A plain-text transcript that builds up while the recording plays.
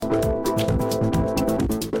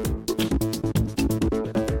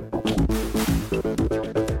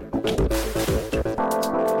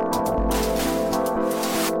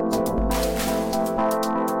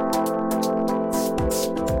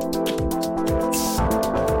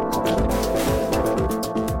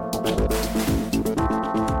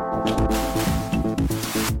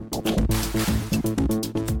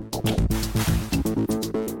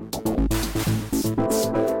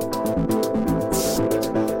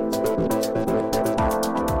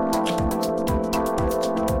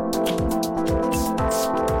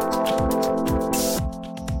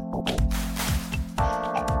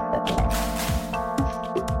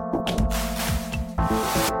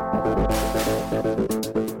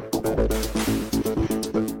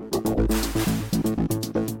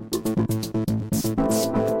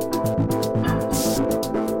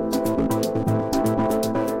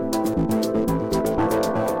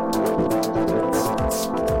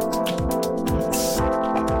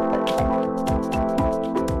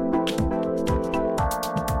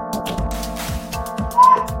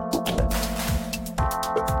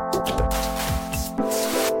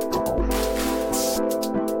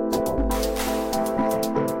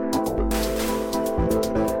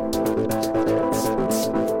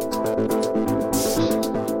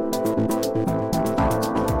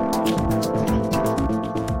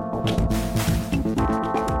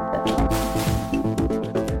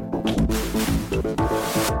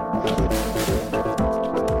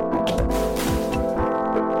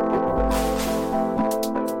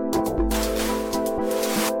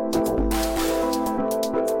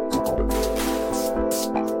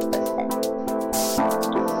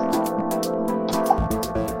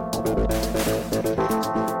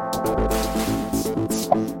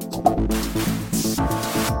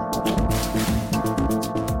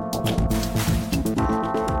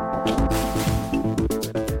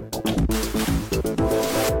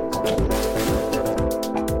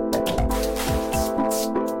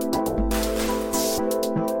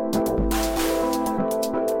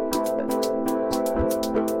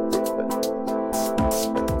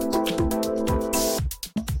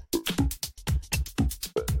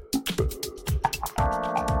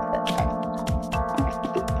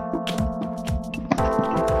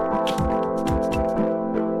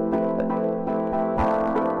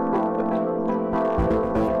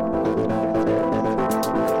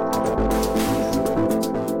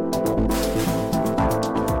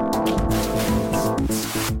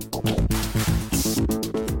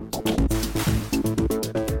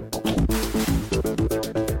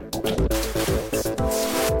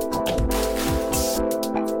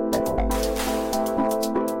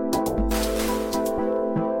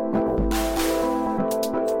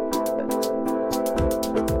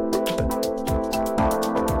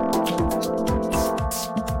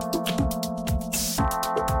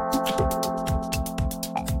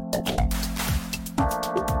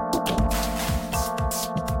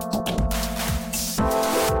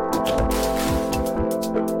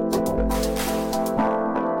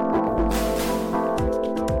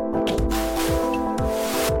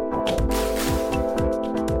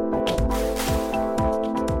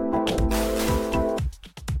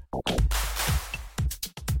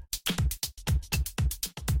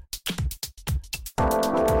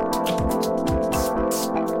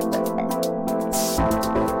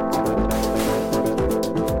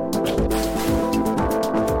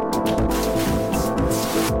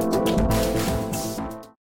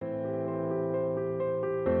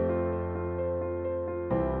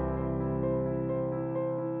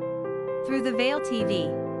Through the Veil TV.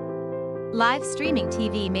 Live streaming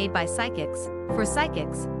TV made by psychics, for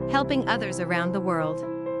psychics, helping others around the world.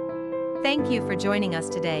 Thank you for joining us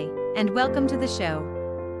today, and welcome to the show.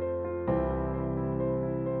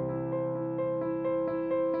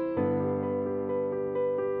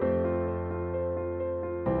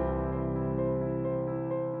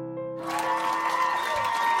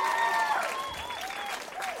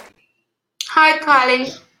 Hi,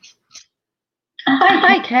 Kylie.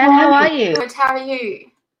 Hi, Kat. How are you? Good, how are you?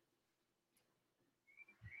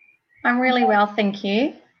 I'm really well, thank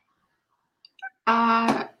you.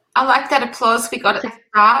 I like that applause we got at the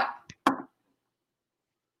start.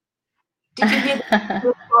 Did you hear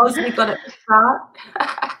the applause we got at the start?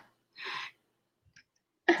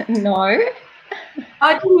 No.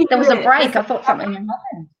 Oh, didn't you There was hear a it? break. I thought something had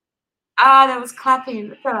happened. There was clapping.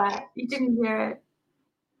 That's all right. You didn't hear it.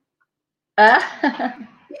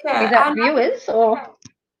 Yeah, Is that viewers or?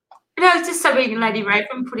 No, it's just something Lady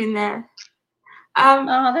Raven put in there.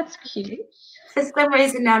 Oh, that's cute. For some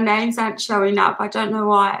reason, our names aren't showing up. I don't know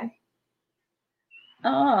why.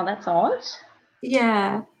 Oh, that's odd.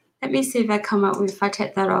 Yeah. Let me see if I come up with, if I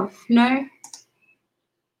take that off. No?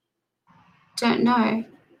 Don't know.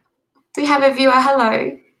 We have a viewer.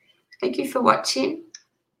 Hello. Thank you for watching.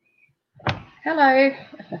 Hello.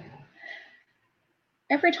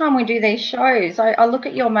 Every time we do these shows, I look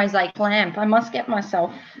at your mosaic lamp. I must get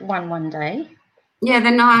myself one day. Yeah,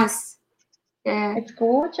 they're nice. Yeah. It's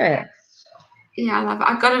gorgeous. Yeah, I love it.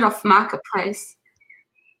 I got it off Marketplace.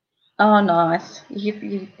 Oh, nice.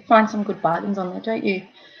 You find some good bargains on there, don't you?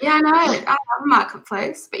 Yeah, I know. I love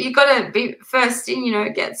Marketplace. But you've got to be first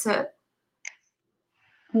in, gets it.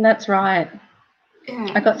 And that's right.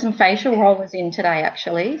 Yeah. I got some facial rollers in today,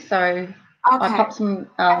 actually. So Okay. I popped some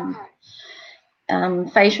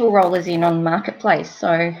facial rollers in on Marketplace.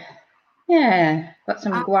 So, yeah, got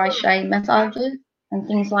some gua sha massages and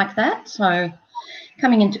things like that. So,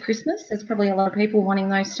 coming into Christmas, there's probably a lot of people wanting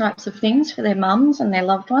those types of things for their mums and their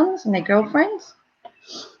loved ones and their girlfriends.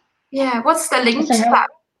 Yeah, what's the link So to that?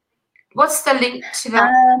 What's the link to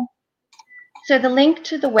that? So the link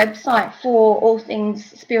to the website for all things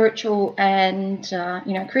spiritual and,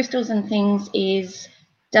 crystals and things is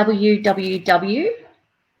www.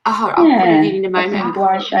 Oh, I'll put it in a Got some moment.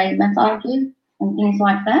 gua sha massages and things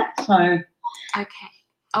like that. So Okay,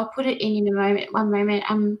 I'll put it in a moment. One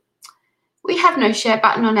moment. We have no share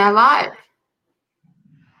button on our live.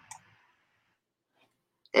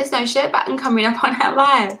 There's no share button coming up on our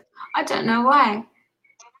live. I don't know why.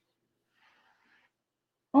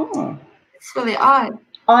 oh, It's really odd.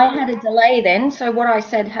 I had a delay then, so what I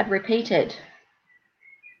said had repeated.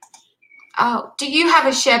 Oh, do you have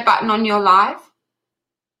a share button on your live?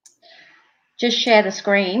 Just share the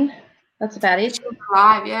screen. That's about it.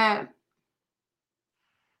 Live, yeah.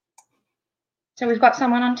 So we've got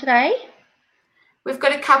someone on today. We've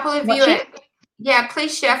got a couple of Watching? viewers. Yeah,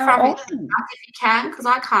 please share from Awesome. if you can, because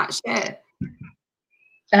I can't share.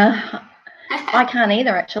 I can't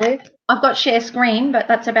either, actually. I've got share screen, but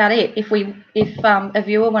that's about it. If a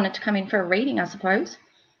viewer wanted to come in for a reading, I suppose.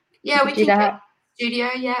 Yeah, we do can that. go to the studio.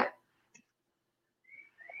 Yeah,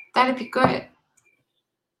 that'd be good.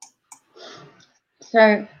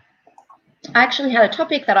 So, I actually had a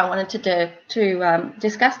topic that I wanted to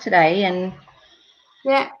discuss today, and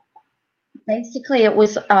Yeah. basically it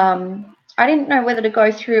was I didn't know whether to go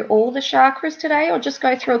through all the chakras today or just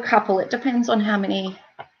go through a couple. It depends on how many,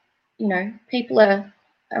 people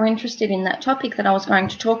are interested in that topic that I was going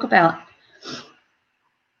to talk about.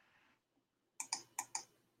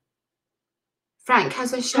 Frank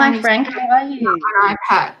has a share. Hi, Frank. How are you? On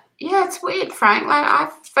iPad. Yeah, it's weird, Frank.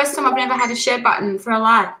 Like, first time I've never had a share button for a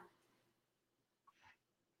live.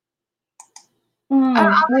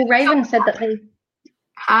 Well, Raven said that there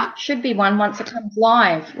Huh? should be one once it comes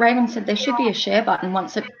live. Raven said there should be a share button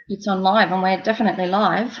once it's on live, and we're definitely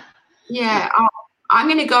live. Yeah, I'm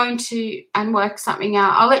going to go into and work something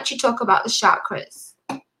out. I'll let you talk about the chakras.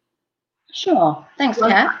 Sure. Thanks,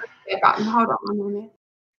 Kat. Share button. Hold on one minute.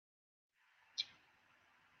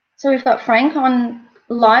 So we've got Frank on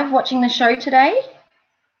live watching the show today.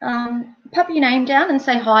 Pop your name down and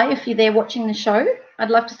say hi if you're there watching the show.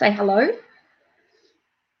 I'd love to say hello.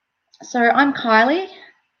 So I'm Kylie.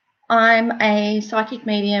 I'm a psychic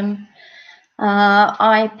medium.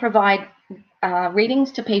 I provide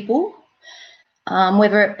readings to people,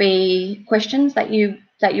 whether it be questions that you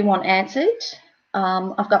want answered.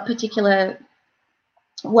 I've got particular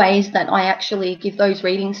ways that I actually give those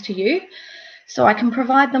readings to you. So I can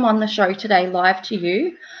provide them on the show today live to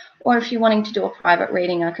you, or if you're wanting to do a private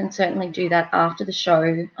reading, I can certainly do that after the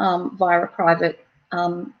show via a private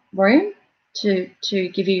room to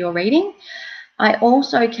give you your reading. I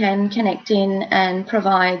also can connect in and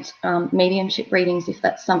provide mediumship readings if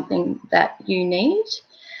that's something that you need.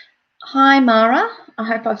 Hi, Mara. I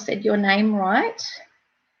hope I've said your name right.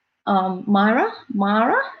 Mara?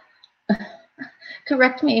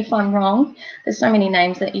 Correct me if I'm wrong. There's so many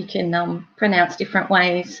names that you can pronounce different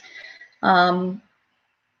ways. Love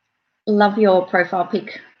your profile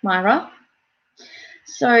pic, Myra.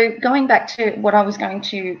 So going back to what I was going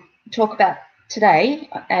to talk about today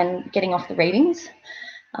and getting off the readings.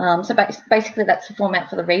 So basically that's the format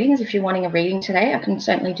for the readings. If you're wanting a reading today, I can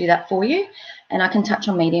certainly do that for you. And I can touch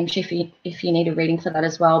on mediumship if you need a reading for that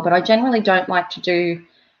as well. But I generally don't like to do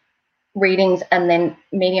readings and then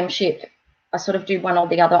mediumship. I sort of do one or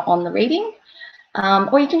the other on the reading.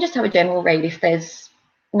 Or you can just have a general read if there's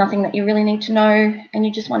nothing that you really need to know and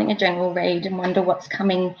you're just wanting a general read and wonder what's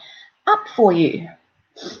coming up for you.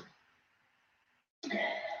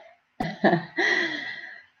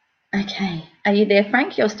 Okay, are you there,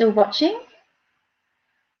 Frank? You're still watching?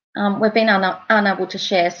 We've been unable to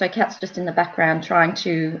share, so Kat's just in the background trying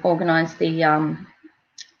to organise the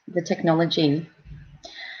technology.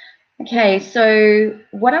 Okay, so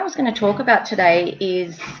what I was going to talk about today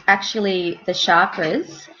is actually the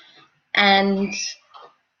chakras, and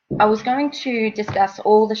I was going to discuss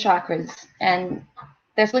all the chakras, and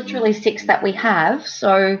there's literally 6 that we have,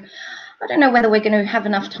 so I don't know whether we're going to have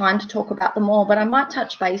enough time to talk about them all, but I might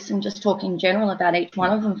touch base and just talk in general about each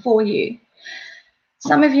one of them for you.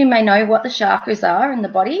 Some of you may know what the chakras are in the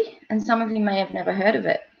body, and some of you may have never heard of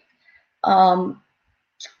it.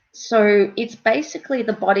 So it's basically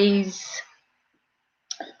the body's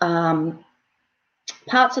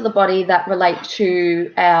parts of the body that relate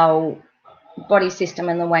to our body system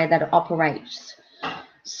and the way that it operates.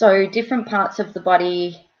 So different parts of the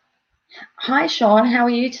body Hi, Sean. How are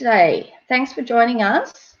you today? Thanks for joining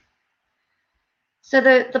us. So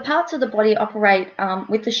the parts of the body operate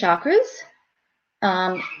with the chakras.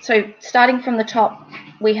 So starting from the top,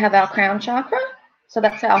 we have our crown chakra. So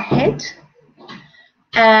that's our head.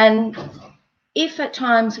 And if at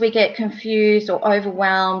times we get confused or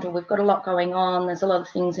overwhelmed, or we've got a lot going on, there's a lot of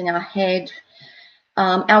things in our head,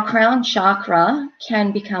 our crown chakra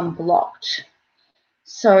can become blocked.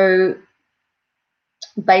 So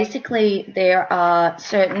basically, there are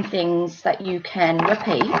certain things that you can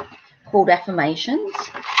repeat called affirmations.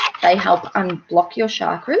 They help unblock your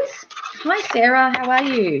chakras. Hi, Sarah. How are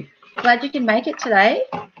you? Glad you can make it today.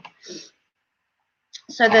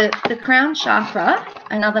 So the crown chakra,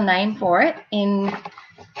 another name for it in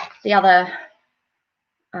the other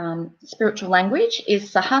spiritual language,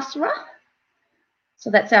 is Sahasrara.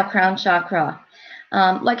 So that's our crown chakra,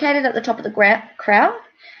 located at the top of the crown.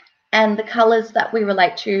 And the colours that we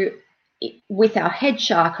relate to with our head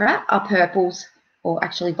chakra are purples, or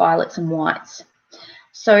actually violets and whites.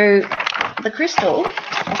 So the crystal,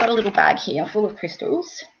 I've got a little bag here full of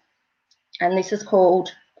crystals, and this is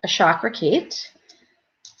called a chakra kit.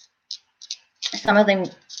 Some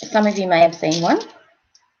of you may have seen one.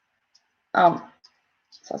 So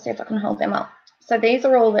I'll see if I can hold them up. So these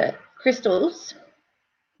are all the crystals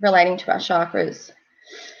relating to our chakras.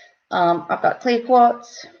 I've got clear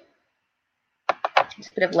quartz. It's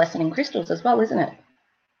a bit of a lesson in crystals as well, isn't it?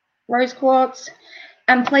 Rose quartz.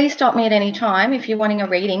 And please stop me at any time. If you're wanting a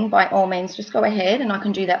reading, by all means, just go ahead and I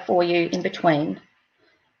can do that for you in between.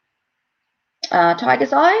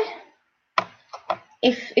 Tiger's eye.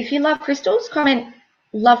 If you love crystals, comment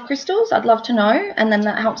love crystals. I'd love to know, and then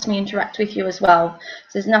that helps me interact with you as well.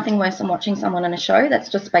 So there's nothing worse than watching someone on a show that's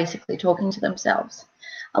just basically talking to themselves.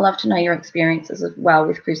 I love to know your experiences as well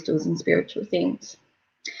with crystals and spiritual things.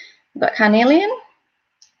 We've got carnelian.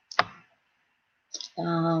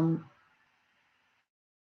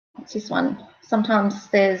 What's this one? Sometimes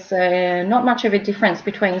there's not much of a difference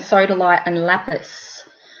between sodalite and lapis.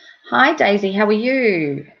 Hi, Daisy. How are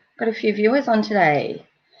you? Got a few viewers on today.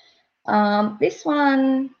 This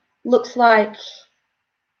one looks like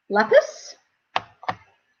lapis.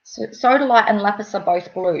 So sodalite and lapis are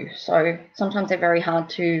both blue, so sometimes they're very hard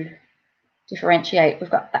to differentiate. We've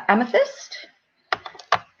got the amethyst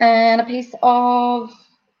and a piece of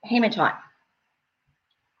hematite.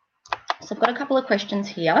 So I've got a couple of questions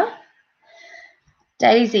here.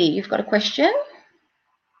 Daisy, you've got a question?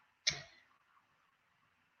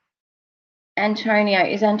 Antonia,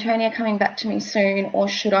 is Antonia coming back to me soon, or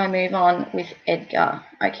should I move on with Edgar?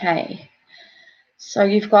 Okay. So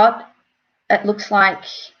you've got, it looks like,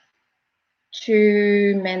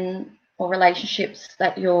 two men or relationships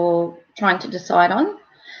that you're trying to decide on.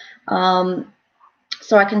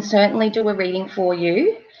 So I can certainly do a reading for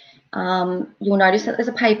you. You'll notice that there's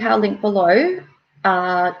a PayPal link below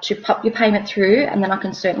to pop your payment through, and then I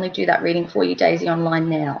can certainly do that reading for you, Daisy, online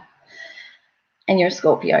now. And you're a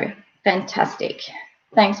Scorpio. Fantastic.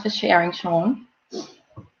 Thanks for sharing, Sean.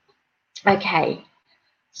 Okay,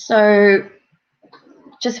 so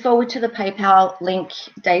just forward to the PayPal link,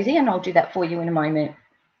 Daisy, and I'll do that for you in a moment.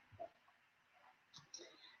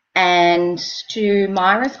 And to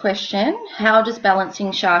Myra's question, how does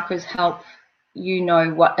balancing chakras help you know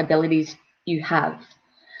what abilities you have?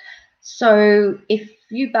 So if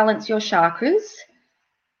you balance your chakras,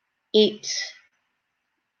 it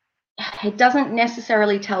doesn't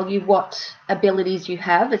necessarily tell you what abilities you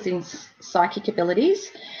have, as in psychic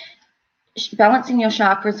abilities. Balancing your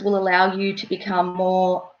chakras will allow you to become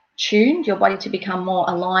more tuned, your body to become more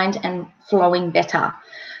aligned and flowing better.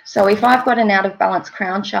 So if I've got an out of balance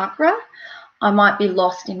crown chakra, I might be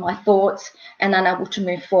lost in my thoughts and unable to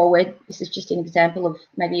move forward. This is just an example of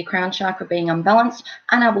maybe your crown chakra being unbalanced,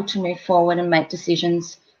 unable to move forward and make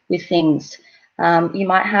decisions with things. You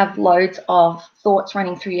might have loads of thoughts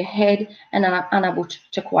running through your head and unable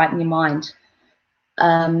to quieten your mind.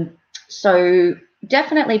 So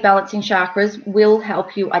definitely balancing chakras will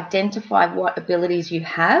help you identify what abilities you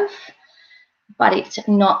have, but it's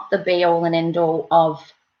not the be all and end all of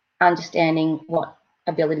understanding what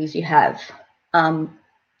abilities you have.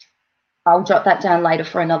 I'll jot that down later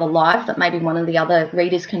for another live that maybe one of the other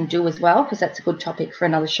readers can do as well, because that's a good topic for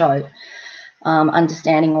another show,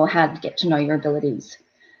 understanding or how to get to know your abilities.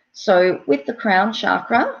 So with the crown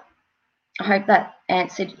chakra, I hope that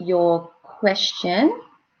answered your question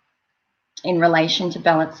in relation to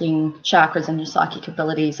balancing chakras and your psychic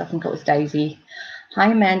abilities. I think it was Daisy.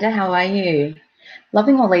 Hi, Amanda. How are you?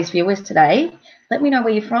 Loving all these viewers today. Let me know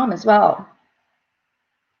where you're from as well.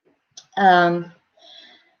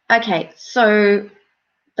 Okay, so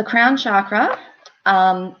the crown chakra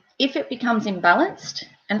if it becomes imbalanced,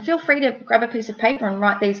 and feel free to grab a piece of paper and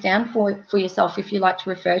write these down for yourself if you like to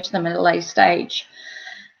refer to them at a later stage.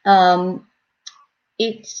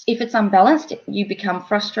 If it's unbalanced, you become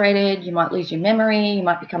frustrated, you might lose your memory, you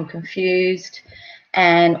might become confused,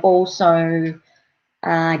 and also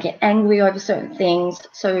get angry over certain things.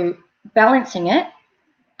 So balancing it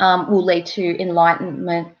will lead to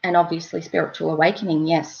enlightenment and obviously spiritual awakening,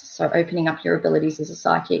 yes. So opening up your abilities as a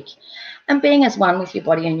psychic and being as one with your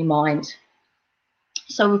body and your mind.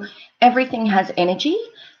 So everything has energy.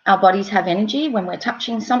 Our bodies have energy. When we're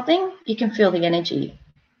touching something, you can feel the energy.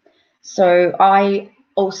 So I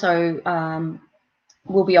also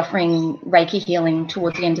will be offering Reiki healing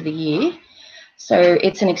towards the end of the year. So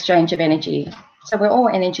it's an exchange of energy. So we're all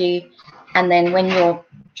energy. And then when your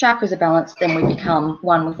chakras are balanced, then we become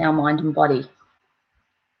one with our mind and body.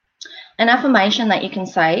 An affirmation that you can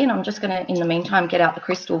say, and I'm just going to, in the meantime, get out the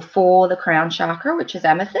crystal for the crown chakra, which is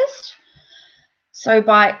amethyst. So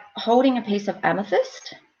by holding a piece of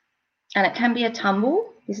amethyst, and it can be a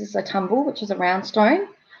tumble, this is a tumble, which is a round stone,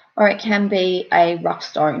 or it can be a rough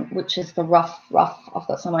stone, which is the rough. I've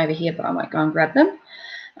got some over here, but I might go and grab them.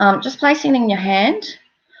 Just placing it in your hand,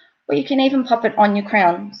 or you can even pop it on your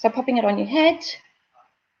crown. So popping it on your head,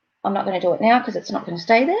 I'm not going to do it now because it's not going to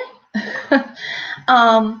stay there.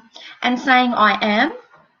 And saying I am,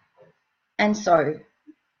 and so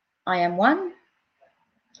I am one,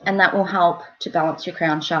 and that will help to balance your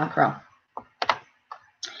crown chakra.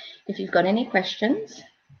 If you've got any questions,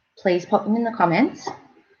 please pop them in the comments.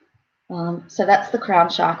 So that's the crown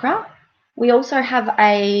chakra. We also have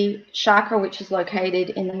a chakra which is located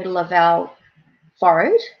in the middle of our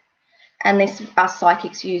forehead, and this us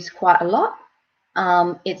psychics use quite a lot.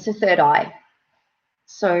 It's the third eye.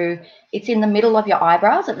 So it's in the middle of your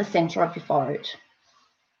eyebrows at the center of your forehead.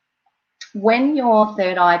 When your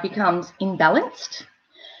third eye becomes imbalanced,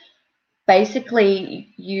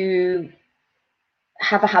 basically you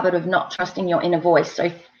have a habit of not trusting your inner voice.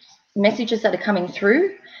 So messages that are coming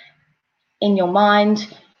through in your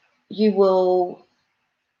mind, you will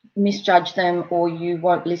misjudge them, or you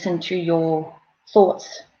won't listen to your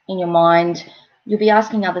thoughts in your mind. You'll be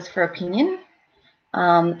asking others for opinion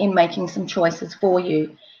in making some choices for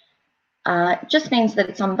you. It just means that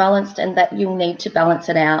it's unbalanced and that you'll need to balance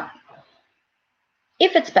it out.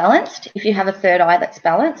 If it's balanced, if you have a third eye that's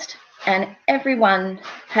balanced, and everyone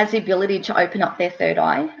has the ability to open up their third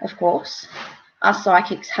eye, of course. Us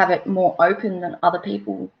psychics have it more open than other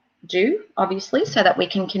people do, obviously, so that we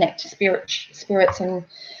can connect to spirits and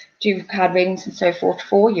do card readings and so forth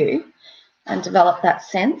for you and develop that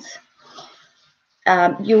sense.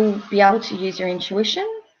 You'll be able to use your intuition,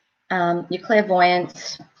 your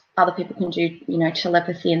clairvoyance. Other people can do,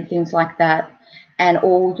 telepathy and things like that, and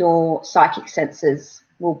all your psychic senses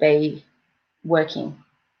will be working.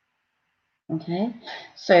 Okay,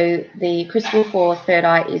 so the crystal for third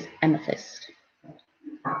eye is amethyst.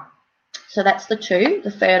 So that's the two,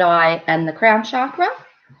 the third eye and the crown chakra.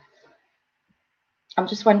 I'm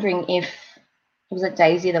just wondering if, was it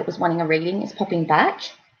Daisy that was wanting a reading, is popping back?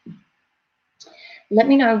 Let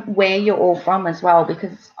me know where you're all from as well,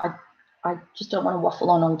 because I just don't want to waffle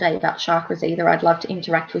on all day about chakras either. I'd love to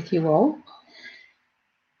interact with you all.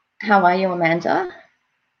 How are you, Amanda?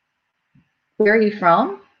 Where are you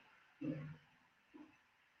from?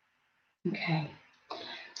 Okay,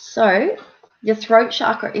 so your throat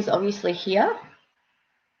chakra is obviously here,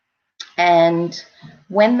 and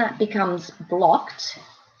when that becomes blocked,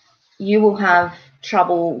 you will have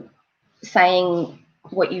trouble saying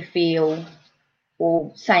what you feel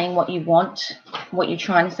or saying what you want, what you're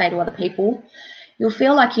trying to say to other people. You'll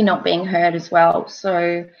feel like you're not being heard as well.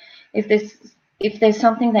 So if there's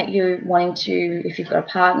something that you're wanting to, if you've got a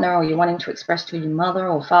partner or you're wanting to express to your mother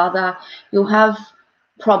or father, you'll have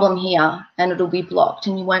problem here and it'll be blocked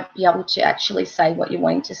and you won't be able to actually say what you're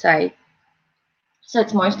wanting to say. So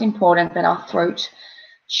it's most important that our throat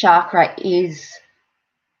chakra is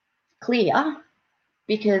clear,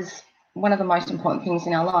 because one of the most important things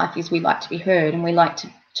in our life is we like to be heard, and we like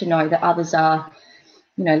to know that others are,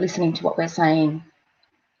 listening to what we're saying.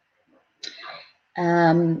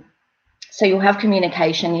 So you'll have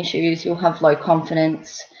communication issues, you'll have low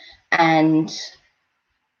confidence and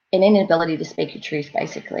an inability to speak your truth,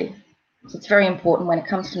 basically. So it's very important when it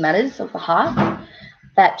comes to matters of the heart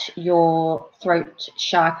that your throat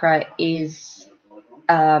chakra is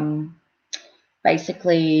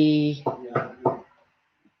basically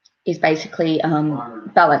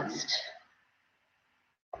balanced.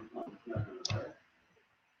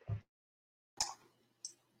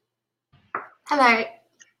 Hello.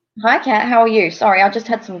 Hi, Kat. How are you? Sorry, I just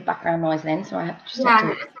had some background noise then, so I have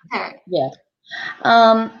to. Okay. Yeah.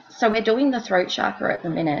 So we're doing the throat chakra at the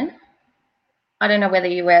minute. I don't know whether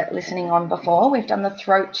you were listening on before. We've done the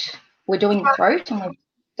throat. We're doing throat, and we've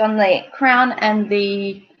done the crown and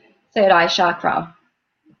the third eye chakra.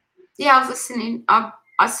 Yeah, I was listening. I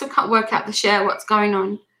still can't work out the share what's going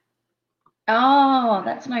on. Oh,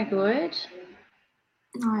 that's no good.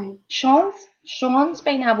 No. Sean's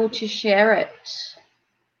been able to share it.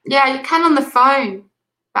 Yeah, you can on the phone,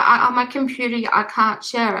 but on my computer I can't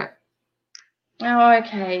share it. Oh,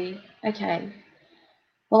 okay.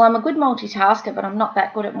 Well, I'm a good multitasker, but I'm not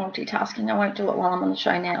that good at multitasking. I won't do it while I'm on the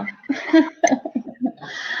show now.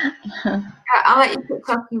 I'll let you keep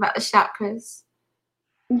talking about the chakras.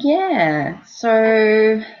 Yeah, so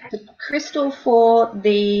the crystal for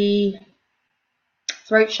the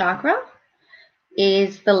throat chakra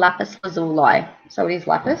is the lapis lazuli. So it is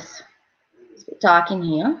lapis. It's a bit dark in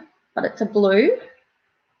here, but it's a blue,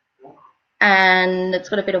 and it's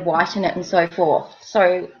got a bit of white in it and so forth.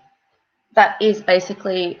 So that is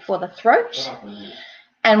basically for the throat.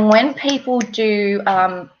 And when people do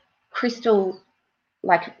crystal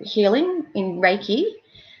like healing in Reiki,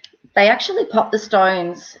 they actually pop the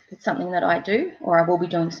stones. It's something that I do, or I will be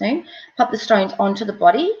doing soon. Pop the stones onto the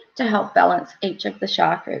body to help balance each of the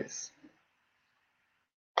chakras.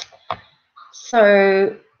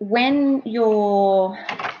 So when your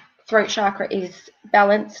throat chakra is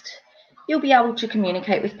balanced, you'll be able to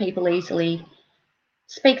communicate with people easily,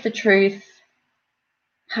 speak the truth,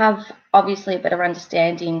 have obviously a better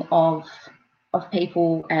understanding of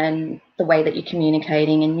people and the way that you're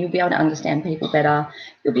communicating, and you'll be able to understand people better.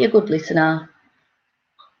 You'll be a good listener.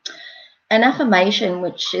 An affirmation,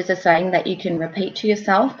 which is a saying that you can repeat to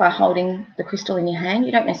yourself by holding the crystal in your hand.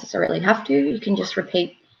 You don't necessarily have to. You can just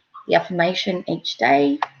repeat the affirmation each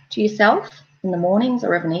day to yourself in the mornings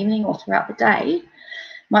or of an evening or throughout the day.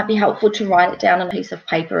 Might be helpful to write it down on a piece of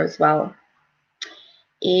paper as well.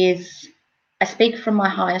 Is I speak from my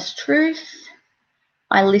highest truth.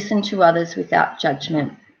 I listen to others without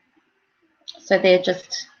judgment. So they're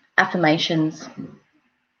just affirmations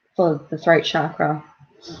for the throat chakra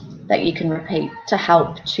that you can repeat to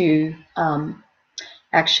help to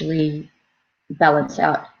actually balance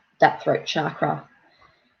out that throat chakra.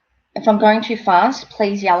 If I'm going too fast,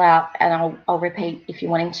 please yell out and I'll repeat if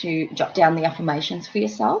you're wanting to jot down the affirmations for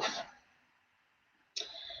yourself.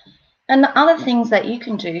 And the other things that you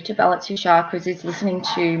can do to balance your chakras is listening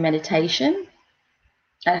to meditation.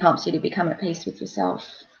 It helps you to become at peace with yourself,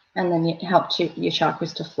 and then it helps your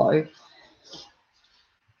chakras to flow.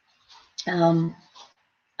 I'm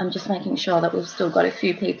just making sure that we've still got a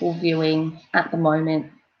few people viewing at the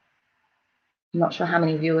moment. I'm not sure how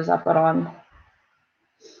many viewers I've got on.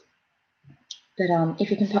 But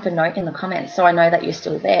if you can pop a note in the comments so I know that you're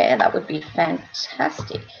still there, that would be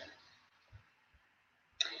fantastic.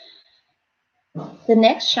 The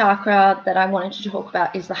next chakra that I wanted to talk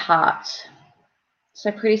about is the heart.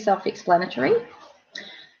 So pretty self-explanatory.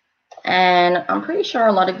 And I'm pretty sure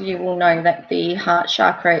a lot of you will know that the heart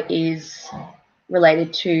chakra is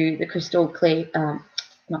related to the crystal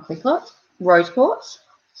rose quartz.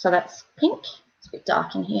 So that's pink. It's a bit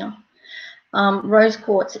dark in here. Rose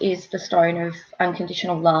quartz is the stone of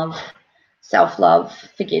unconditional love, self-love,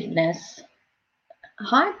 forgiveness.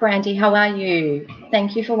 Hi, Brandy. How are you?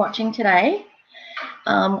 Thank you for watching today.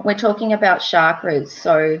 We're talking about chakras,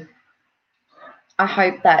 so I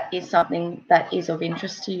hope that is something that is of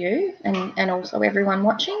interest to you and also everyone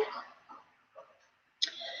watching.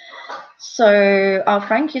 So,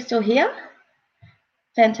 Frank, you're still here?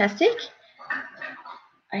 Fantastic.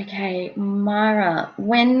 Okay, Myra,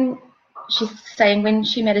 when she's saying when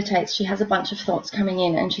she meditates, she has a bunch of thoughts coming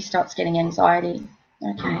in and she starts getting anxiety.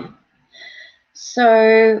 Okay.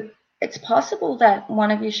 So it's possible that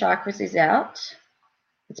one of your chakras is out.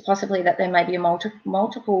 It's possibly that there may be a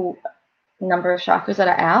multiple number of chakras that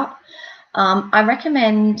are out. I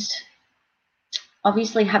recommend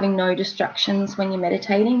obviously having no distractions when you're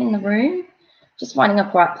meditating in the room, just finding a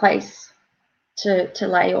quiet place to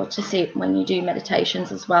lay or to sit when you do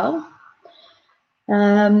meditations as well.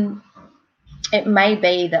 It may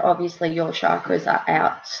be that obviously your chakras are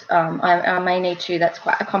out. I may need to, that's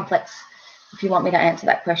quite a complex, if you want me to answer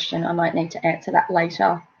that question, I might need to answer that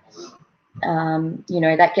later.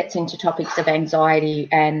 That gets into topics of anxiety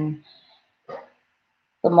and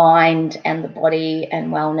the mind and the body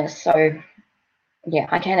and wellness. So yeah,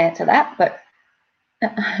 I can answer that, but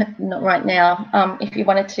not right now. If you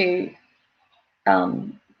wanted to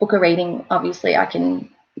book a reading, obviously I can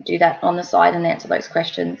do that on the side and answer those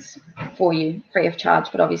questions for you free of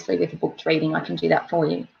charge, but obviously with a booked reading I can do that for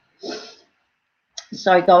you.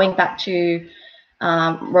 So going back to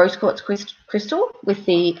rose quartz crystal with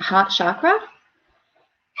the heart chakra,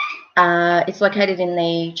 It's located in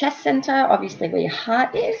the chest center, obviously where your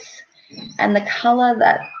heart is. And the color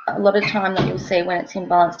that a lot of time that you'll see when it's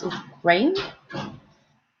imbalanced is green.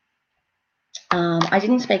 I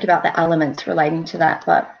didn't speak about the elements relating to that,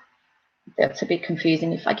 but that's a bit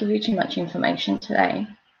confusing if I give you too much information today.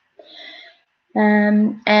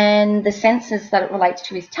 And the senses that it relates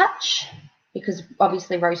to is touch, because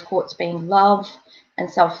obviously rose quartz being love and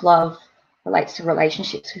self-love relates to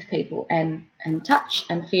relationships with people, and touch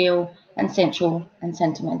and feel and sensual and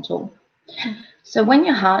sentimental. So when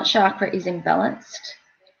your heart chakra is imbalanced,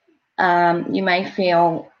 you may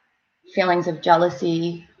feel feelings of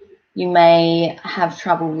jealousy. You may have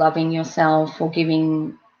trouble loving yourself or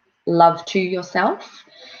giving love to yourself.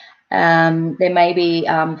 There may be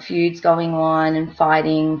feuds going on and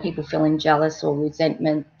fighting, people feeling jealous or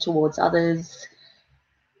resentment towards others,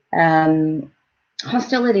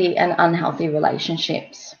 hostility and unhealthy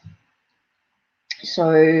relationships.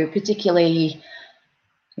 So particularly,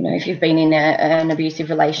 if you've been in an abusive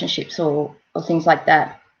relationships or things like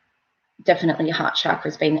that, definitely your heart chakra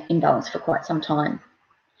has been imbalanced for quite some time.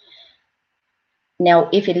 Now,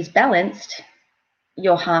 if it is balanced,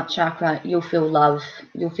 your heart chakra, you'll feel love,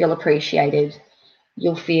 you'll feel appreciated,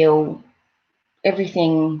 you'll feel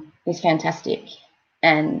everything is fantastic,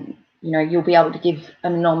 and you'll be able to give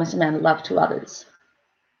an enormous amount of love to others,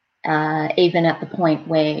 even at the point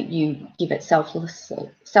where you give it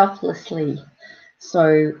selflessly.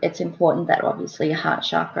 So it's important that obviously your heart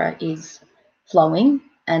chakra is flowing,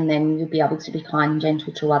 and then you'll be able to be kind and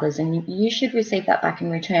gentle to others, and you should receive that back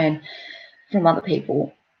in return from other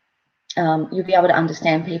people. You'll be able to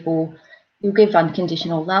understand people, you'll give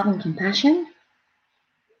unconditional love and compassion,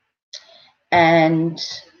 and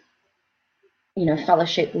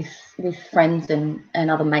fellowship with friends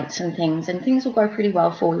and other mates and things will go pretty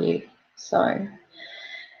well for you. So an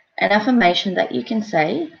affirmation that you can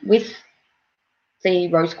say with the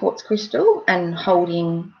rose quartz crystal and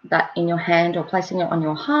holding that in your hand or placing it on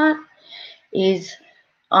your heart is,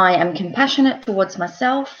 I am compassionate towards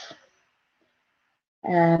myself.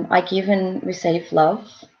 I give and receive love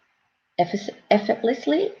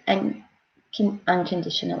effortlessly and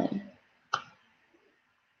unconditionally.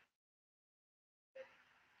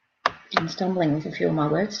 I'm stumbling with a few of my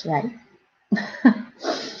words today.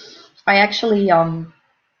 I actually, not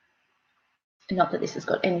that this has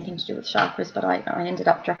got anything to do with chakras, but I ended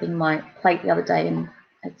up dropping my plate the other day, and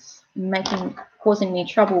it's causing me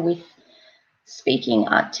trouble with speaking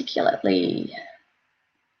articulately.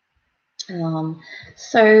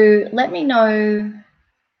 So let me know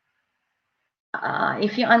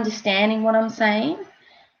if you're understanding what I'm saying,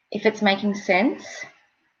 if it's making sense.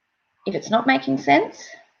 If it's not making sense,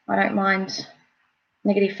 I don't mind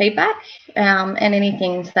negative feedback, and any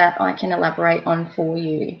things that I can elaborate on for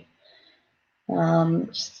you.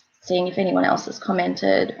 Just seeing if anyone else has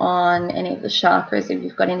commented on any of the chakras, if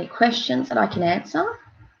you've got any questions that I can answer.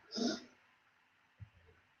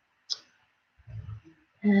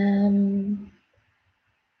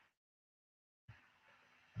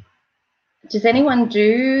 Does anyone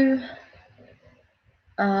do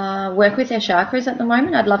work with their chakras at the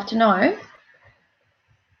moment? I'd love to know.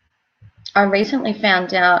 I recently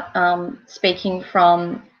found out, speaking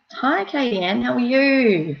from, hi Katie Ann, how are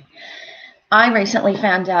you? I recently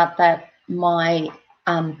found out that my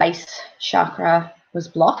base chakra was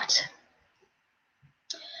blocked,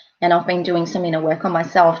 and I've been doing some inner work on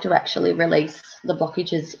myself to actually release the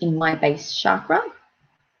blockages in my base chakra.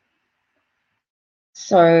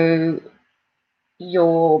 So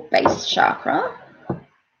your base chakra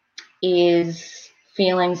is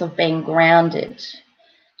feelings of being grounded.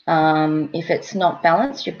 If it's not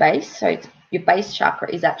balanced, your base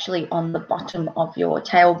chakra is actually on the bottom of your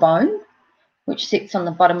tailbone, which sits on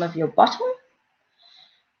the bottom of your bottom.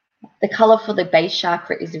 The color for the base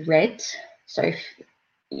chakra is red. So if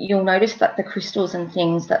you'll notice that the crystals and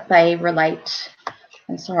things that they relate,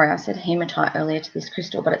 I'm sorry, I said hematite earlier to this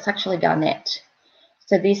crystal, but it's actually garnet.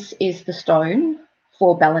 So this is the stone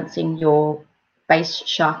for balancing your base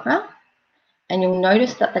chakra. And you'll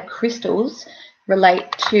notice that the crystals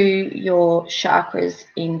relate to your chakras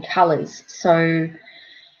in colors. So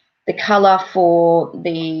the color for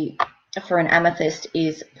an amethyst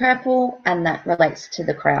is purple, and that relates to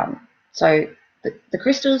the crown. So the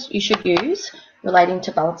crystals you should use relating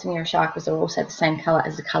to balancing your chakras are also the same color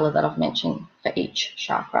as the color that I've mentioned for each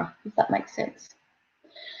chakra, if that makes sense.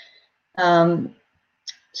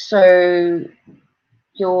 So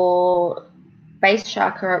your base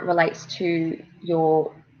chakra relates to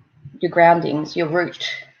your groundings, your roots.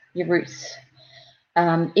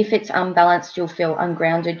 If it's unbalanced, you'll feel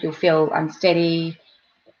ungrounded, you'll feel unsteady.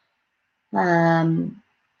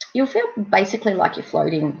 you'll feel basically like you're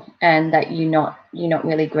floating, and that you're not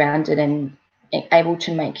really grounded and able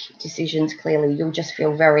to make decisions clearly. You'll just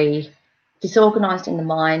feel very disorganized in the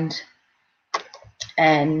mind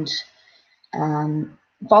and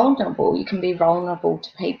vulnerable. You can be vulnerable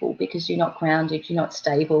to people because you're not grounded, you're not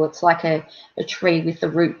stable. It's like a tree with the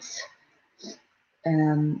roots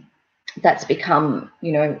that's become,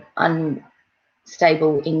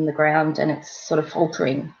 unstable in the ground, and it's sort of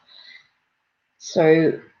faltering.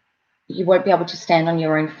 So you won't be able to stand on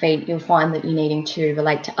your own feet. You'll find that you're needing to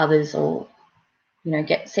relate to others, or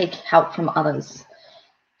seek help from others.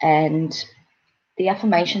 And the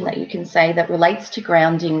affirmation that you can say that relates to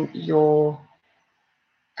grounding your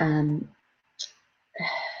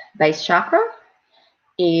base chakra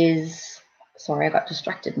is, sorry, I got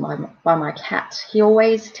distracted by my cat.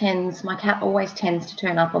 My cat always tends to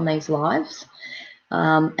turn up on these lives,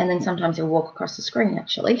 and then sometimes he'll walk across the screen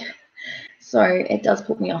actually. So it does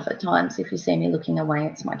put me off at times if you see me looking away.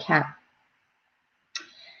 It's my cat.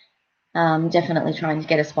 Definitely trying to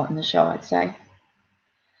get a spot in the show, I'd say.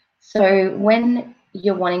 So when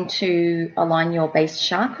you're wanting to align your base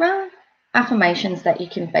chakra, affirmations that you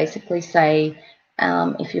can basically say,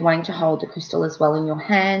 if you're wanting to hold the crystal as well in your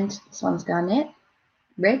hand, this one's garnet,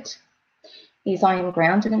 red, is I am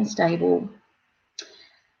grounded and stable.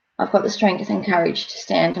 I've got the strength and courage to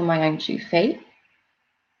stand on my own 2 feet.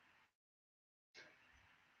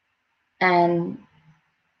 And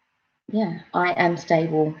yeah, I am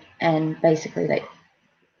stable, and basically that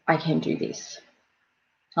I can do this.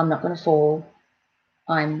 I'm not going to fall.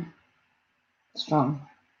 I'm strong.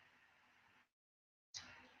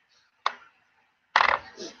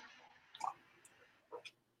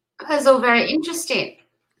 That's all very interesting.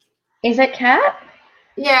 Is it, Kat?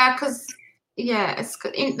 Yeah, because it's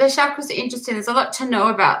good. The chakras are interesting. There's a lot to know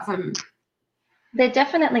about them. There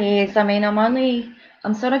definitely is. I mean,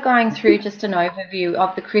 I'm sort of going through just an overview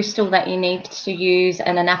of the crystal that you need to use,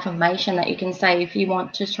 and an affirmation that you can say if you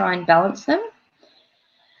want to try and balance them.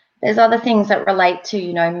 There's other things that relate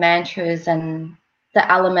to, mantras and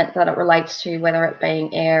the element that it relates to, whether it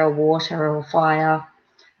being air or water or fire.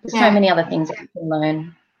 There's so many other things that you can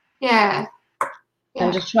learn. Yeah.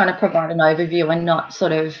 I'm just trying to provide an overview, and not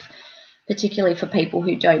sort of particularly for people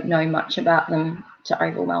who don't know much about them to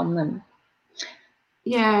overwhelm them.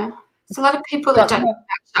 Yeah. There's a lot of people that don't know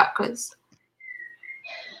about chakras.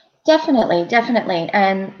 Definitely.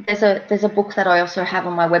 And there's a book that I also have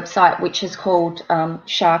on my website, which is called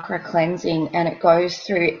Chakra Cleansing, and it goes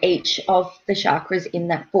through each of the chakras in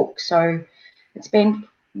that book. So it's been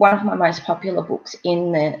one of my most popular books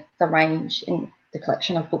in the range, in the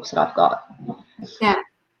collection of books that I've got. Yeah.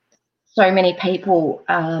 So many people,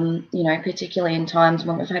 particularly in times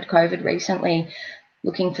when we've had COVID recently,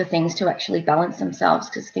 looking for things to actually balance themselves,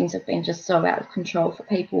 because things have been just so out of control for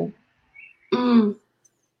people.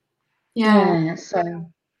 Yeah, so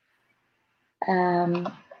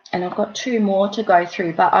and I've got 2 more to go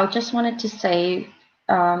through, but I just wanted to say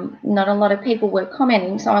not a lot of people were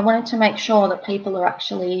commenting, so I wanted to make sure that people are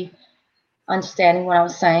actually understanding what I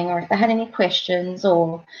was saying, or if they had any questions,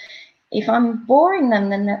 or if I'm boring them,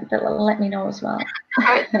 then let me know as well.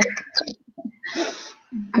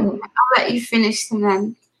 I'll let you finish them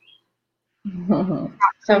then.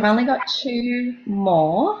 So I've only got 2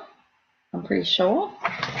 more, I'm pretty sure.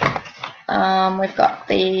 We've got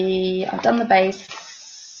I've done the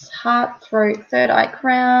base, heart, throat, third eye,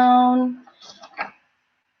 crown.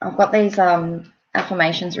 I've got these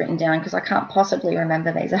affirmations written down because I can't possibly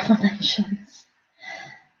remember these affirmations.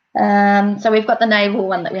 So we've got the navel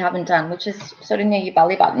one that we haven't done, which is sort of near your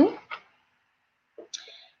belly button.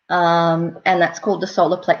 And that's called the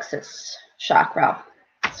solar plexus chakra.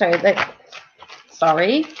 So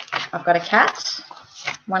sorry, I've got a cat.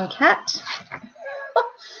 One cat.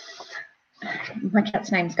 My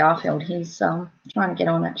cat's name's Garfield. He's trying to get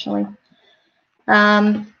on, actually.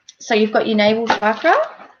 So you've got your navel chakra,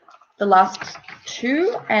 the last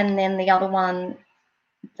 2, and then the other one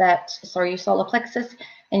your solar plexus,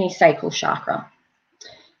 and your sacral chakra.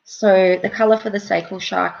 So the color for the sacral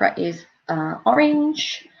chakra is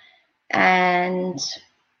orange, and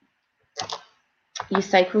your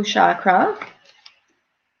sacral chakra,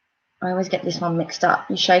 I always get this one mixed up,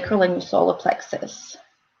 your sacral and your solar plexus.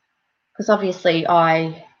 Because obviously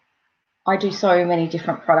I do so many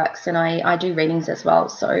different products, and I do readings as well.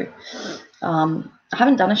 So I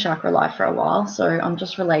haven't done a chakra live for a while, so I'm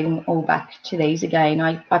just relating all back to these again.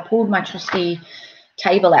 I pulled my trusty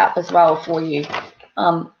table out as well for you.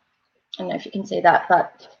 I don't know if you can see that,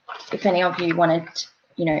 but if any of you wanted,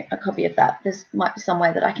 a copy of that, there might be some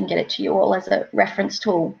way that I can get it to you all as a reference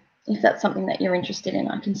tool. If that's something that you're interested in,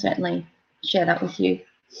 I can certainly share that with you.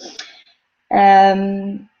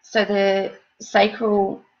 So the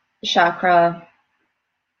sacral chakra,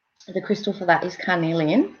 the crystal for that is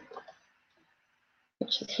carnelian,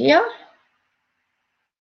 which is here,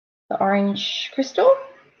 the orange crystal.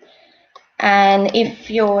 And if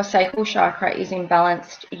your sacral chakra is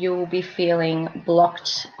imbalanced, you'll be feeling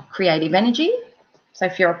blocked creative energy. So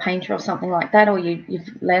if you're a painter or something like that, or you're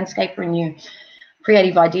landscaper and your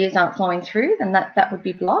creative ideas aren't flowing through, then that would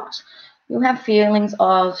be blocked. You'll have feelings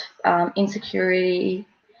of insecurity.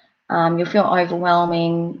 You'll feel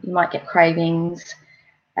overwhelming. You might get cravings,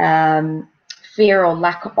 fear or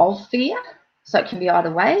lack of fear. So it can be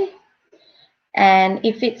either way. And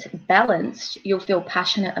if it's balanced, you'll feel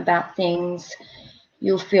passionate about things.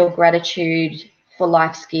 You'll feel gratitude for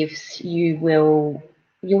life's gifts. You'll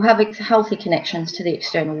have healthy connections to the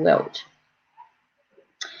external world.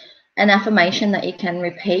 An affirmation that you can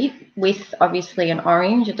repeat with, obviously, an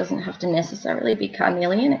orange. It doesn't have to necessarily be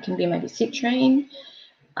carnelian. It can be maybe citrine.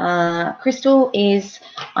 Crystal is,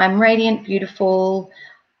 I'm radiant, beautiful.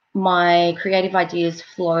 My creative ideas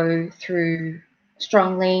flow through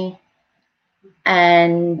strongly,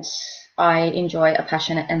 and I enjoy a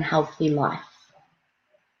passionate and healthy life.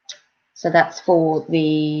 So that's for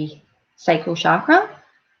the sacral chakra.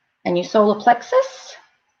 And your solar plexus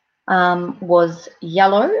was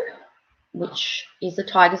yellow, which is the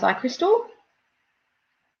tiger's eye crystal.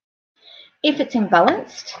 If it's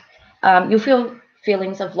imbalanced, you'll feel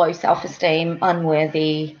feelings of low self-esteem,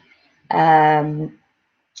 unworthy, and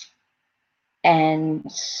I'm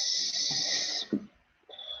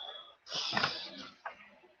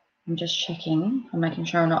just checking, I'm making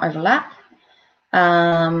sure I'm not overlap.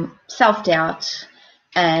 Self-doubt,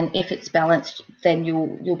 and if it's balanced, then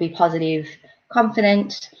you'll be positive,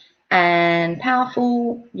 confident, and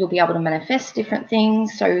powerful. You'll be able to manifest different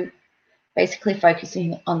things. So basically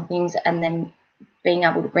focusing on things and then being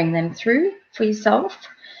able to bring them through for yourself.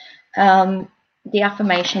 The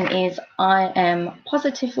affirmation is, I am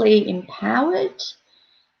positively empowered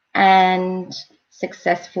and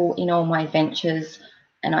successful in all my ventures,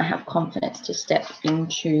 and I have confidence to step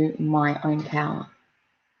into my own power.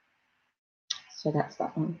 So that's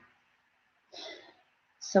that one.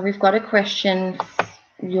 So we've got a question,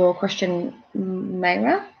 your question,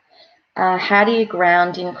 Mayra. How do you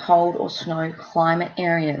ground in cold or snow climate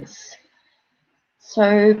areas?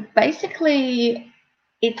 So basically,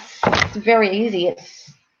 it's very easy.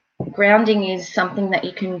 Grounding is something that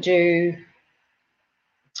you can do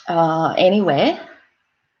anywhere.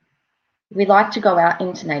 We like to go out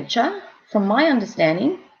into nature. From my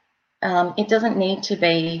understanding, it doesn't need to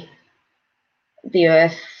be the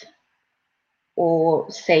earth or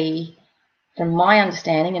sea. From my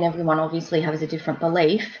understanding, and everyone obviously has a different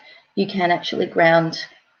belief, you can actually ground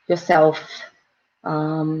yourself,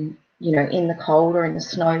 in the cold or in the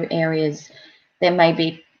snow areas. There may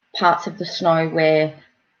be parts of the snow where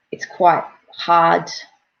it's quite hard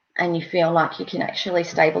and you feel like you can actually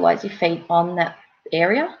stabilize your feet on that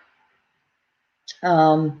area.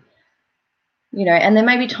 And there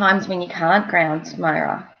may be times when you can't ground,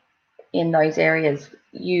 Myra, in those areas.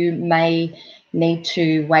 You may need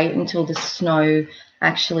to wait until the snow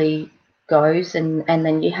actually goes, and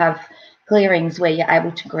then you have clearings where you're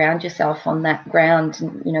able to ground yourself on that ground,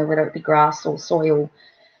 whether it be grass or soil.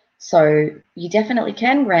 So you definitely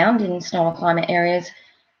can ground in snow or climate areas.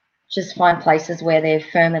 Just find places where they're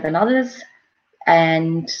firmer than others,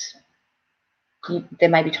 and there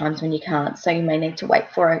may be times when you can't, so you may need to wait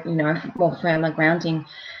for a more firmer grounding.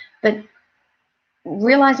 But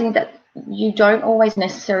realizing that you don't always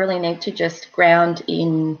necessarily need to just ground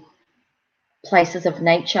in places of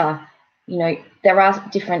nature. There are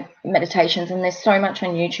different meditations, and there's so much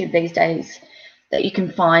on YouTube these days that you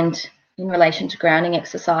can find in relation to grounding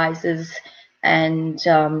exercises. And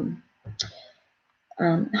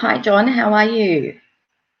hi John, how are you?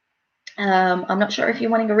 I'm not sure if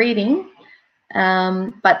you're wanting a reading,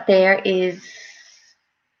 but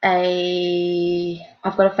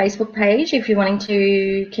I've got a Facebook page if you're wanting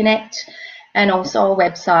to connect, and also a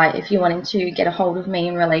website if you're wanting to get a hold of me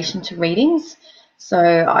in relation to readings.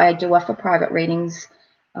 So I do offer private readings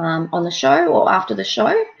on the show or after the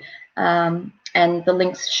show, and the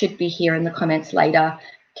links should be here in the comments later.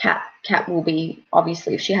 Kat will be,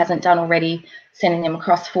 obviously, if she hasn't done already, sending them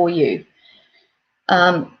across for you.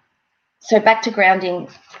 So back to grounding,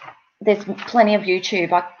 there's plenty of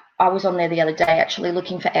YouTube. I was on there the other day actually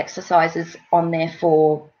looking for exercises on there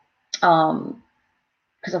for,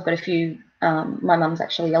 because I've got a few, my mum's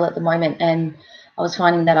actually ill at the moment, and I was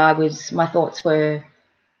finding that my thoughts were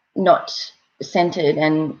not centered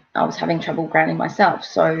and I was having trouble grounding myself.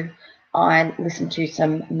 So I listened to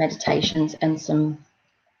some meditations and some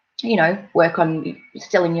you know, work on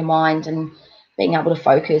stilling your mind and being able to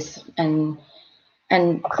focus. And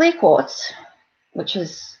clear quartz, which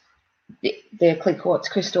is the clear quartz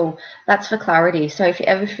crystal, that's for clarity. So if you're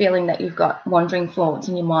ever feeling that you've got wandering thoughts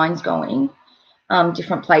and your mind's going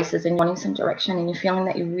different places and wanting some direction, and you're feeling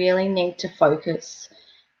that you really need to focus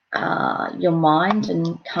your mind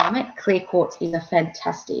and calm it, clear quartz is a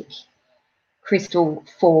fantastic crystal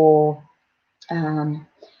for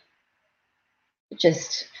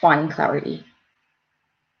just finding clarity.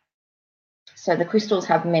 So the crystals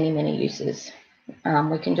have many, many uses.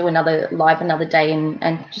 We can do another day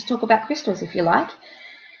and just talk about crystals if you like.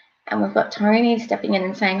 And we've got Tony stepping in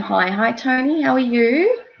and saying hi. Hi, Tony. How are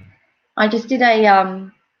you? I just did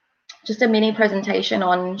a mini presentation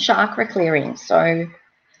on chakra clearing. So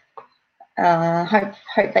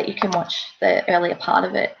hope that you can watch the earlier part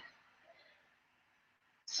of it.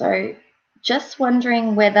 So just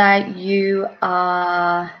wondering whether you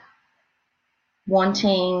are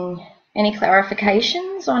wanting any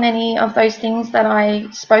clarifications on any of those things that I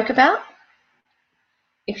spoke about.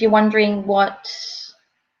 If you're wondering what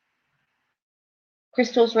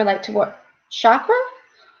crystals relate to what chakra,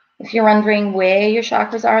 if you're wondering where your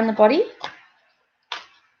chakras are in the body,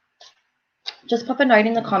 just pop a note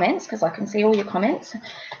in the comments because I can see all your comments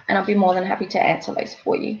and I'll be more than happy to answer those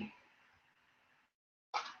for you.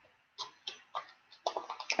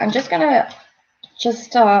 I'm just going to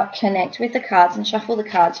connect with the cards and shuffle the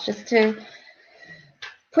cards just to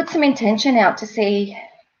put some intention out to see,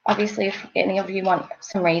 obviously, if any of you want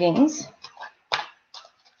some readings.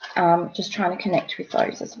 Just trying to connect with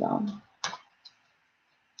those as well.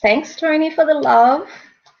 Thanks, Tony, for the love.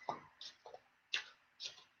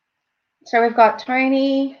 So we've got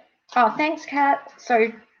Tony. Oh, thanks, Kat.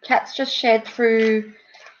 So Kat's just shared through.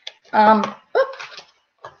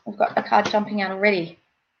 We've got a card jumping out already.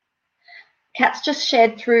 Kat's just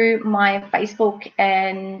shared through my Facebook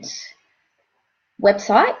and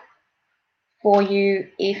website for you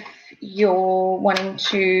if you're wanting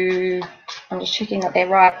to. I'm just checking that they're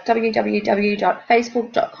right.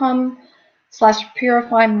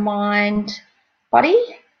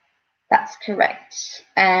 www.facebook.com/purifymindbody. That's correct.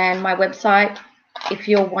 And my website, if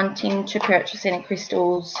you're wanting to purchase any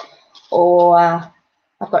crystals, or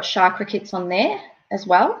I've got chakra kits on there as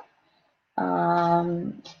well.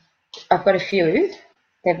 I've got a few.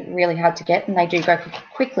 They're really hard to get and they do go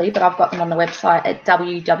quickly, but I've got them on the website at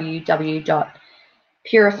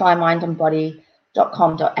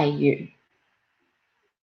www.purifymindandbody.com.au.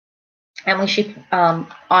 And we ship,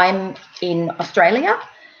 I'm in Australia,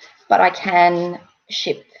 but I can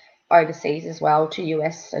ship overseas as well to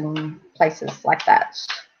US and places like that.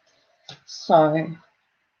 So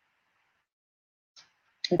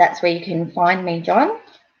that's where you can find me, John.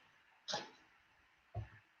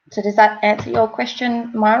 So does that answer your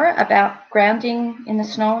question, Myra, about grounding in the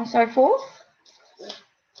snow and so forth?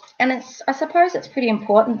 And I suppose it's pretty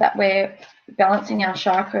important that we're balancing our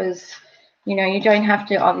chakras. You know, you don't have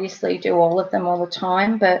to obviously do all of them all the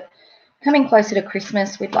time, but coming closer to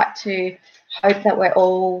Christmas, we'd like to hope that we're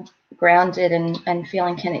all grounded and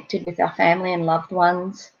feeling connected with our family and loved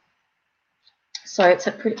ones. So it's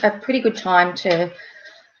a pretty good time to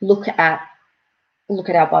look at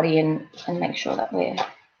our body and make sure that we're,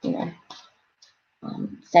 you know,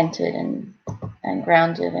 centered and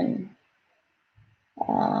grounded. And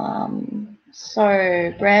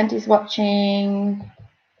so Brandy's watching,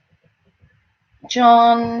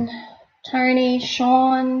 John, Tony,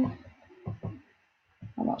 Sean,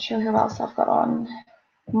 I'm not sure who else I've got on,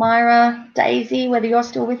 Myra, Daisy, whether you're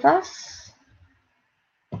still with us,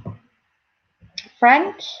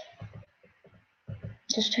 Frank,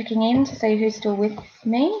 just checking in to see who's still with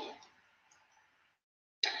me.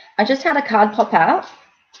 I just had a card pop out,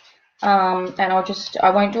 and I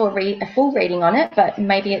won't do a full reading on it, but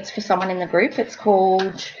maybe it's for someone in the group. It's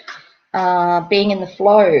called Being in the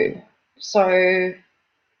Flow. So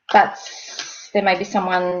there may be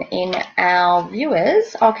someone in our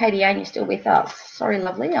viewers. Oh, Katie Ann, you're still with us. Sorry,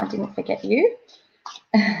 lovely, I didn't forget you.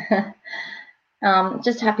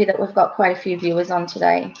 Just happy that we've got quite a few viewers on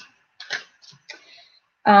today.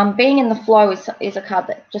 Being in the Flow is a card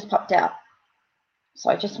that just popped out.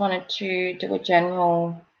 So I just wanted to do a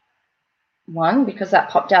general one because that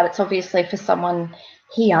popped out. It's obviously for someone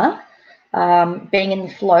here, being in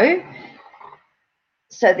the flow.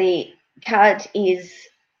 So the card is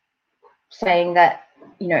saying that,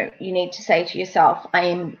 you know, you need to say to yourself, I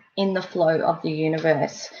am in the flow of the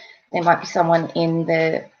universe. There might be someone in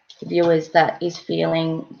the viewers that is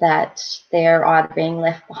feeling that they're either being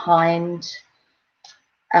left behind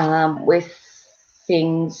with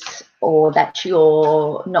things or that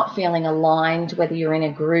you're not feeling aligned, whether you're in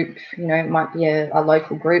a group, it might be a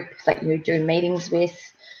local group that you do meetings with.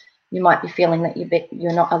 You might be feeling that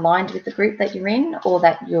you're not aligned with the group that you're in, or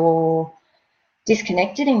that you're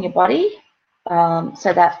disconnected in your body.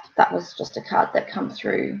 So that was just a card that come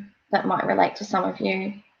through that might relate to some of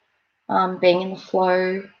you. Being in the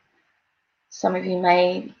flow. Some of you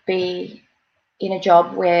may be in a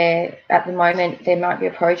job where at the moment there might be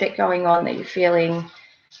a project going on that you're feeling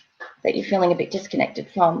a bit disconnected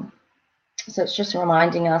from. So it's just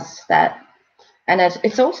reminding us that, and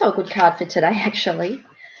it's also a good card for today actually,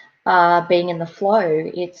 being in the flow.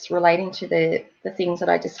 It's relating to the things that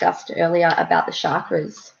I discussed earlier about the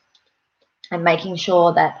chakras and making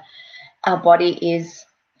sure that our body is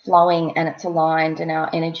flowing and it's aligned and our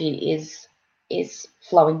energy is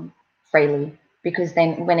flowing freely, because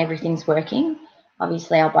then when everything's working,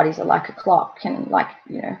 obviously our bodies are like a clock, and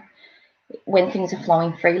when things are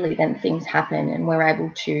flowing freely, then things happen and we're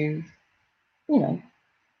able to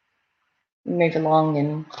move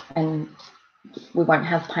along, and we won't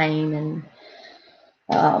have pain, and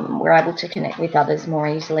we're able to connect with others more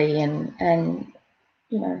easily, and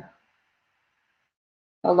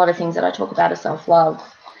a lot of things that I talk about are self-love,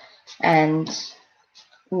 and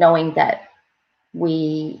knowing that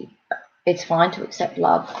it's fine to accept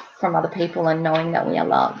love from other people, and knowing that we are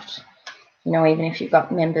loved. Even if you've got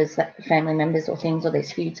family members or things, or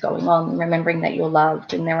there's feuds going on, remembering that you're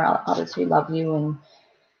loved and there are others who love you, and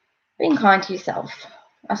being kind to yourself.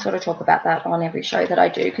 I sort of talk about that on every show that I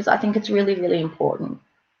do, because I think it's really, really important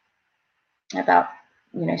about,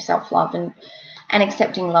 self-love and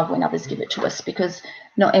accepting love when others give it to us, because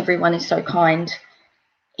not everyone is so kind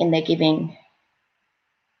in their giving.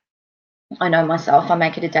 I know myself, I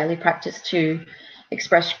make it a daily practice to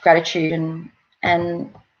express gratitude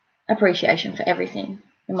and appreciation for everything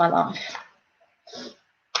in my life.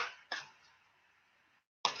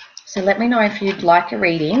 So let me know if you'd like a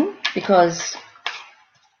reading, because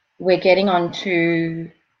we're getting on to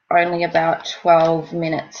only about 12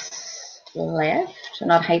 minutes left,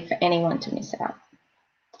 and I'd hate for anyone to miss out.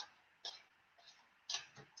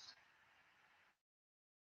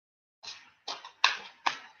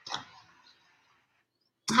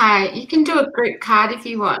 Hi, you can do a group card if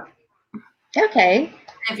you want. Okay.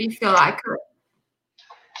 If you feel like it.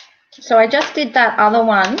 So I just did that other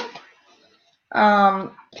one,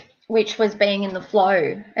 which was being in the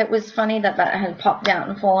flow. It was funny that had popped out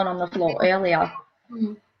and fallen on the floor earlier,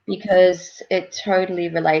 because it totally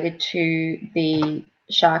related to the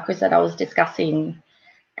chakras that I was discussing.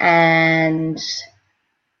 And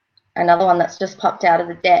another one that's just popped out of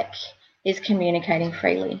the deck is communicating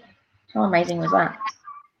freely. How amazing was that?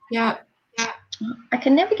 Yeah. I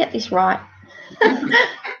can never get this right.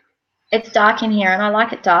 It's dark in here, and I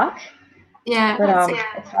like it dark. Yeah. But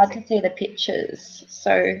it's hard to see the pictures.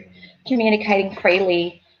 So communicating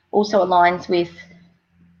freely also aligns with,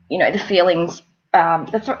 the feelings,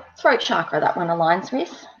 the throat chakra, that one aligns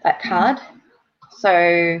with, that card.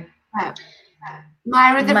 So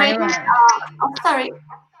Myra, the reading. Oh, sorry.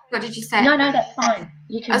 What did you say? No, that's fine.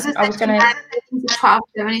 You can. I was going to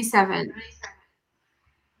 1277.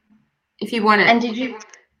 If you want it. And did you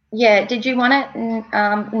want it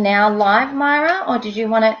now live, Myra, or did you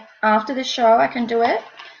want it after the show? I can do it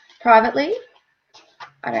privately.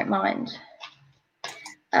 I don't mind.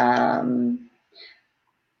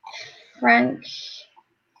 Frank.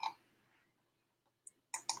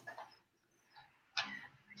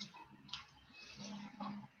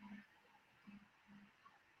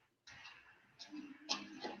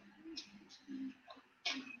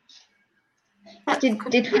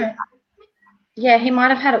 Did Frank? Yeah, he might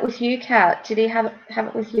have had it with you, Kat. Did he have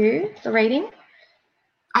it with you, the reading?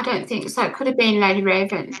 I don't think so. It could have been Lady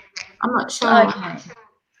Raven. I'm not sure. Okay.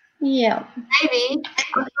 Yeah. Maybe. I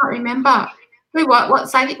can't remember. What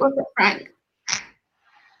psychic was it, Frank?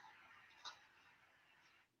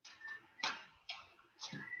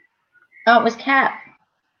 Oh, it was Kat.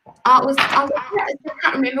 I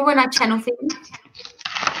can't remember when I channel things.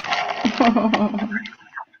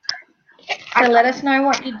 So let us know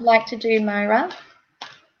what you'd like to do, Myra.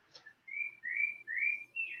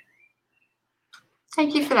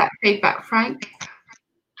 Thank you for that feedback, Frank.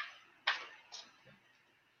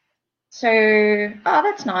 So,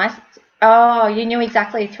 that's nice. Oh, you knew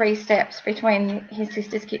exactly 3 steps between his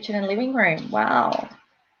sister's kitchen and living room. Wow.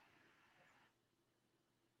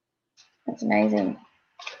 That's amazing.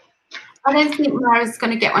 I don't think Myra's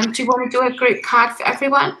going to get one. Do you want to do a group card for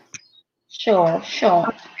everyone? Sure.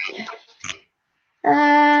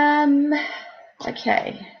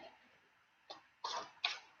 Okay.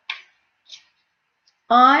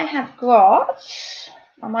 I have got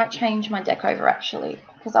I might change my deck over actually,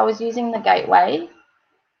 because I was using the Gateway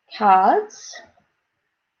cards,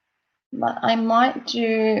 but I might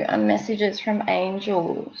do a Messages from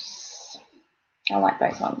Angels. I like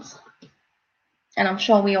those ones. And I'm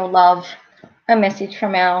sure we all love a message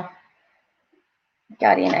from our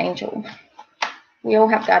guardian angel. We all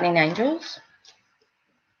have guardian angels.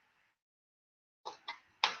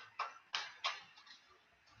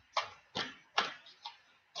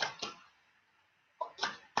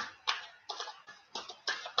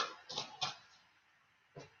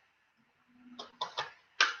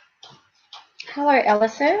 Hello,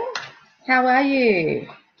 Ellison. How are you?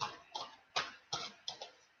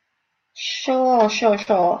 Sure.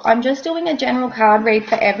 I'm just doing a general card read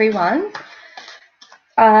for everyone.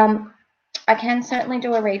 I can certainly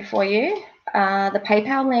do a read for you. The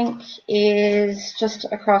PayPal link is just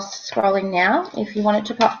across scrolling now if you wanted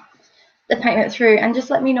to pop the payment through, and just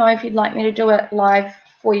let me know if you'd like me to do it live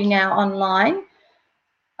for you now online,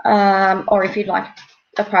 or if you'd like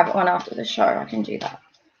a private one after the show, I can do that.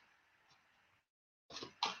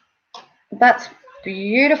 That's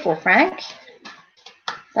beautiful, Frank.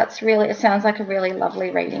 That's really, it sounds like a really lovely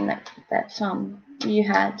reading that you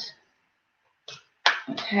had.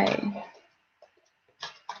 Okay.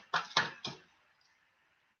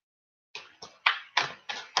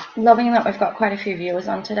 Loving that we've got quite a few viewers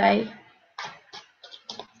on today.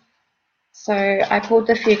 So I pulled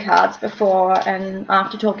a few cards before and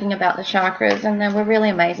after talking about the chakras, and they were really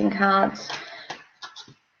amazing cards.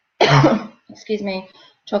 Excuse me.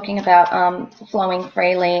 Talking about flowing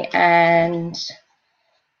freely, and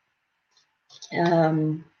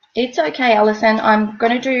it's okay, Alison. I'm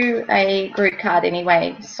going to do a group card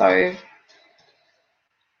anyway, so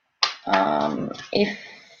if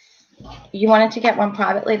you wanted to get one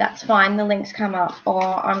privately, that's fine. The links come up, or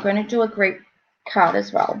I'm going to do a group card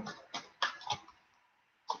as well.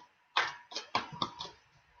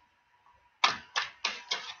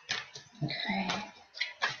 Okay.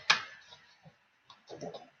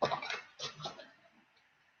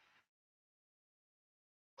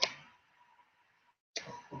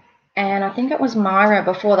 And I think it was Myra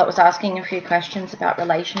before that was asking a few questions about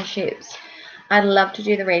relationships. I'd love to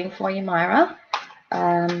do the reading for you, Myra.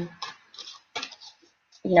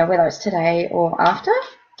 You know, whether it's today or after,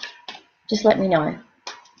 just let me know.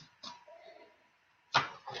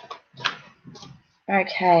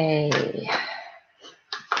 Okay.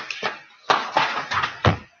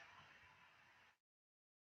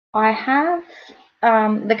 I have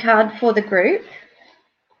the card for the group.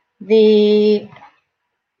 The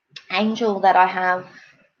angel that I have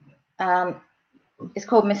is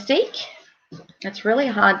called Mystique. It's really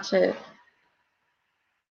hard to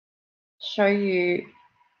show you.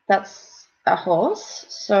 That's a horse.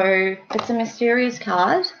 So it's a mysterious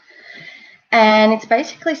card. And it's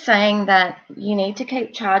basically saying that you need to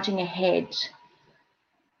keep charging ahead.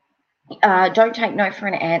 Don't take no for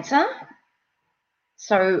an answer.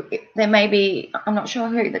 So there may be, I'm not sure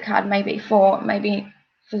who the card may be for, maybe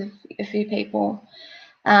for a few people.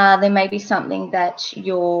 There may be something that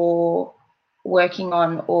you're working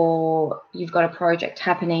on, or you've got a project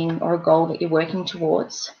happening or a goal that you're working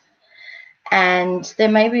towards. And there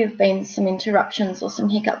may have been some interruptions or some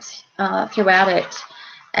hiccups throughout it.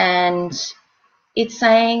 And it's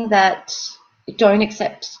saying that don't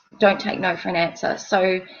take no for an answer.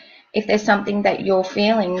 So if there's something that you're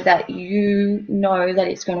feeling that you know that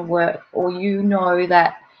it's going to work, or you know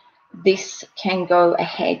that this can go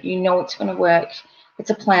ahead, you know it's going to work, it's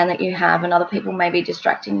a plan that you have, and other people may be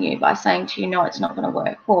distracting you by saying to you, no, it's not going to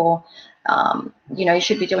work, or you know, you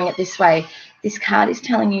should be doing it this way. This card is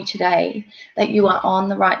telling you today that you are on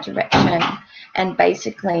the right direction, and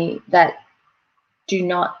basically that do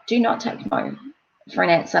not take no for an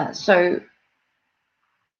answer. So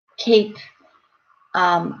keep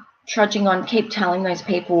trudging on, keep telling those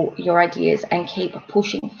people your ideas, and keep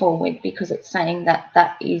pushing forward, because it's saying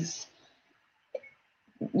that is,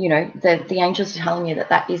 you know, the angels are telling you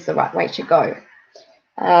that is the right way to go.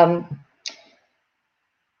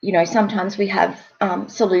 You know, sometimes we have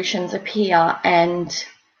solutions appear, and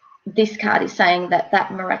this card is saying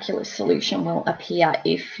that miraculous solution will appear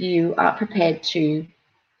if you are prepared to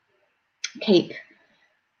keep,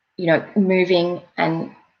 you know, moving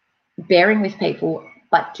and bearing with people,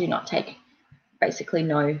 but do not take basically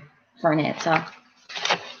no for an answer,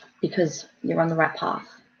 because you're on the right path.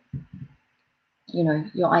 You know,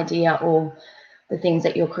 your idea or the things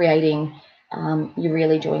that you're creating, you're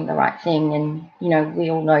really doing the right thing. And, you know, we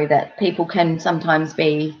all know that people can sometimes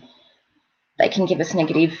they can give us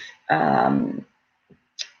negative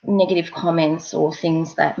comments or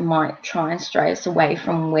things that might try and stray us away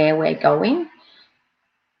from where we're going.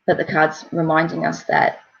 but the card's reminding us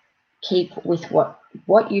that keep with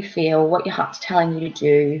what you feel, what your heart's telling you to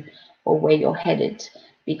do, or where you're headed,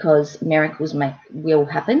 because miracles will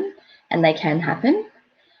happen, and they can happen,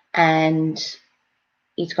 and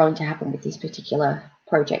it's going to happen with this particular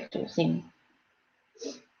project or thing.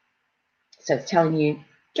 So it's telling you,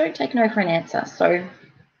 don't take no for an answer. So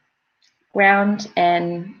ground,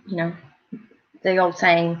 and, you know, the old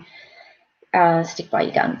saying, stick by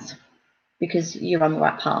your guns, because you're on the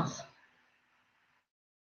right path.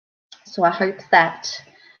 So I hope that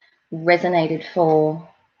resonated for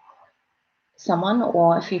someone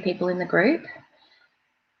or a few people in the group.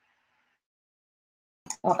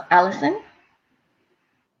 Or Alison?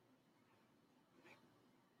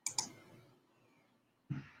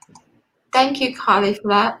 Thank you, Kylie, for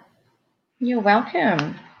that. You're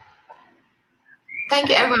welcome. Thank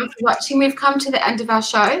you, everyone, for watching. We've come to the end of our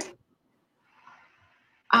show.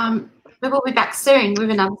 But we'll be back soon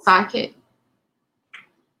with another psychic.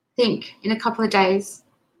 I think in a couple of days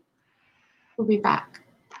we'll be back.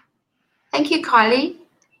 Thank you, Kylie.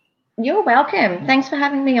 You're welcome. Thanks for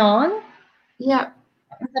having me on. Yep.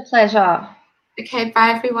 It's a pleasure. Okay,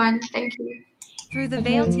 bye, everyone. Thank you. Through the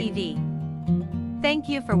Veil TV. Thank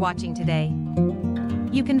you for watching today.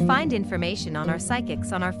 You can find information on our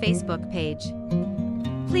psychics on our Facebook page.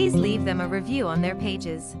 Please leave them a review on their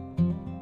pages.